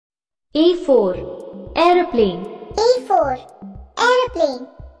A for aeroplane. A for aeroplane.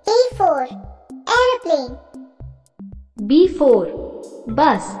 A for aeroplane. B for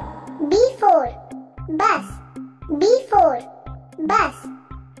bus. B for bus. B for bus.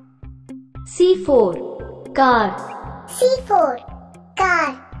 C for car. C for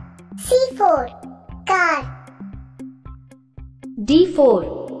car. C for car. D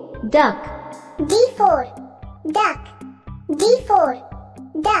for duck. D for duck. D for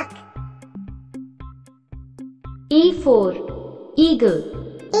duck. E for eagle.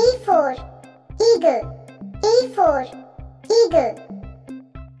 E for eagle. E for eagle.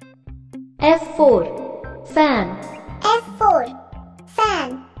 F for fan. F for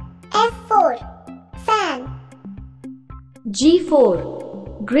fan. F for fan. G for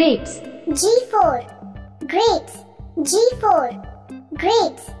grapes. G for grapes. G for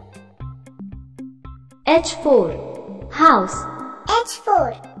grapes. H for house. H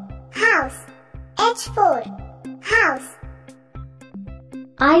for house. H for house.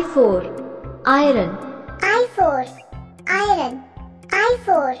 I for iron. I for iron. I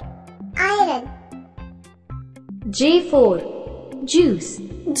for iron. J for juice.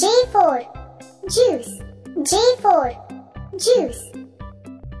 J for juice. J for juice.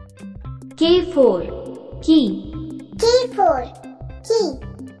 K for key. K for key.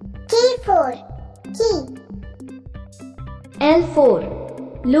 K for key. L for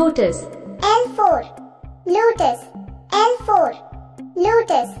lotus. L for lotus. L for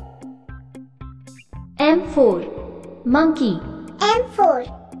lotus. M for monkey. M for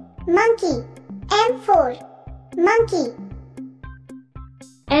monkey. M for monkey.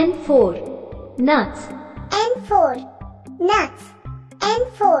 N for nuts. N for nuts. N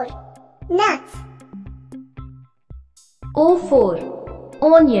for nuts. O for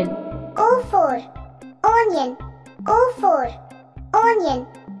onion. O for onion. O for onion.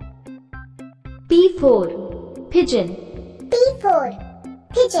 P for pigeon. P for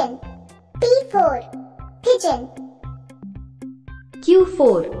pigeon. P for pigeon. Q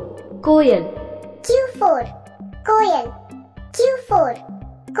for koyal. Q for koyal. Q for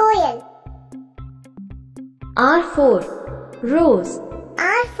koyal. R for rose.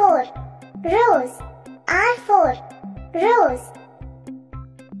 R for rose. R for rose.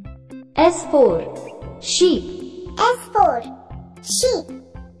 S for sheep. S for sheep.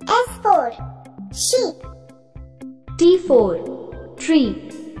 S for sheep. T for tree.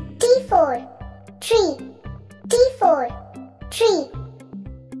 T for tree. T for tree.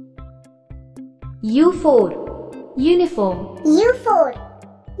 U for uniform. U for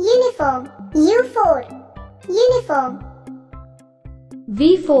uniform. U for uniform.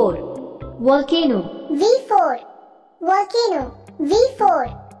 V for volcano. V for volcano. V for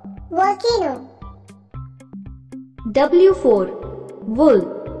volcano. W for wool.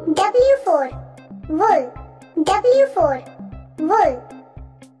 W for wool. W for wool.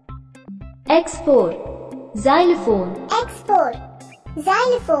 X for xylophone. X for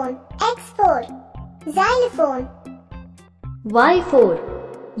xylophone. X for xylophone. Y for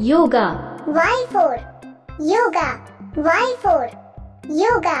yoga. Y for yoga. Y for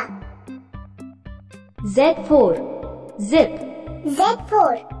yoga. Z for zip. Z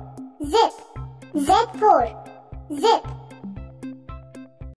for zip. Z for zip.